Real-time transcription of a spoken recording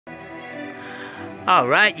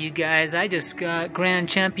Alright, you guys, I just got Grand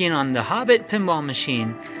Champion on the Hobbit Pinball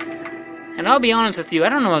Machine. And I'll be honest with you, I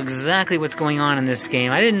don't know exactly what's going on in this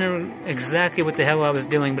game. I didn't know exactly what the hell I was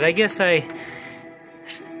doing, but I guess I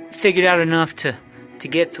figured out enough to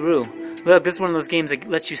get through. Look, this is one of those games that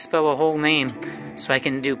lets you spell a whole name, so I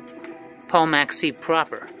can do Paul Maxi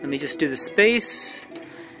proper. Let me just do the space,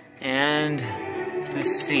 and the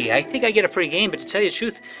C. I think I get a free game, but to tell you the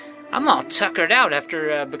truth, I'm all tuckered out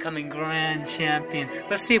after becoming Grand Champion.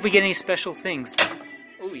 Let's see if we get any special things.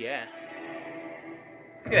 Oh yeah.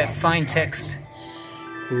 Look at that fine text.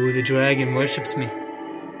 Ooh, the dragon worships me.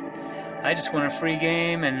 I just won a free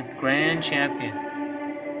game and Grand Champion.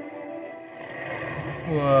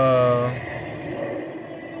 Whoa.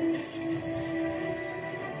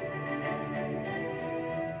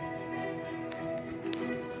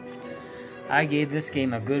 I gave this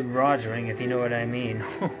game a good rogering, if you know what I mean.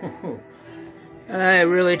 I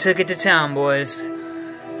really took it to town, boys.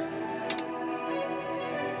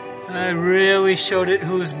 I really showed it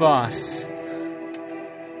who's boss.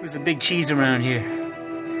 Who's the big cheese around here.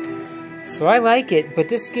 So I like it, but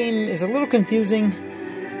this game is a little confusing.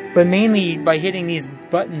 But mainly by hitting these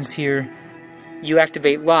buttons here, you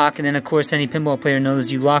activate lock, and then of course any pinball player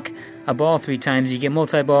knows you lock a ball 3 times, you get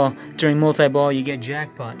multi-ball. During multi-ball you get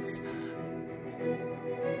jackpots.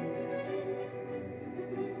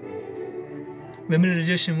 Limited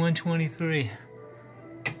edition 123.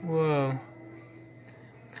 Whoa.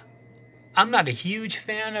 I'm not a huge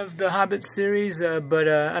fan of the Hobbit series, but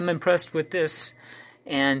I'm impressed with this.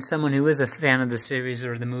 And someone who is a fan of the series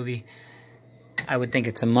or the movie, I would think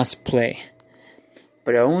it's a must play.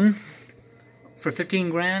 But own for 15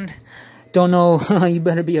 grand? Don't know, you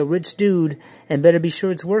better be a rich dude and better be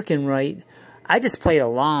sure it's working right. I just played a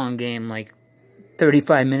long game, like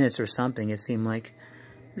 35 minutes or something, it seemed like.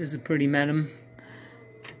 There's a pretty madam.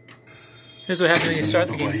 Here's what happens when you start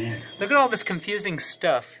the game. Look at all this confusing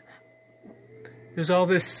stuff. There's all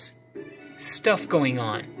this stuff going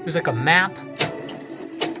on. There's like a map.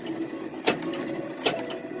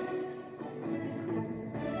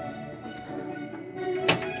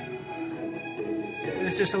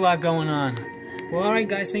 There's just a lot going on. Well, alright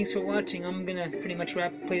guys, thanks for watching. I'm gonna pretty much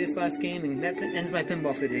play this last game, and that ends my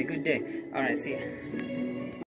pinball for today. Good day. Alright, see ya.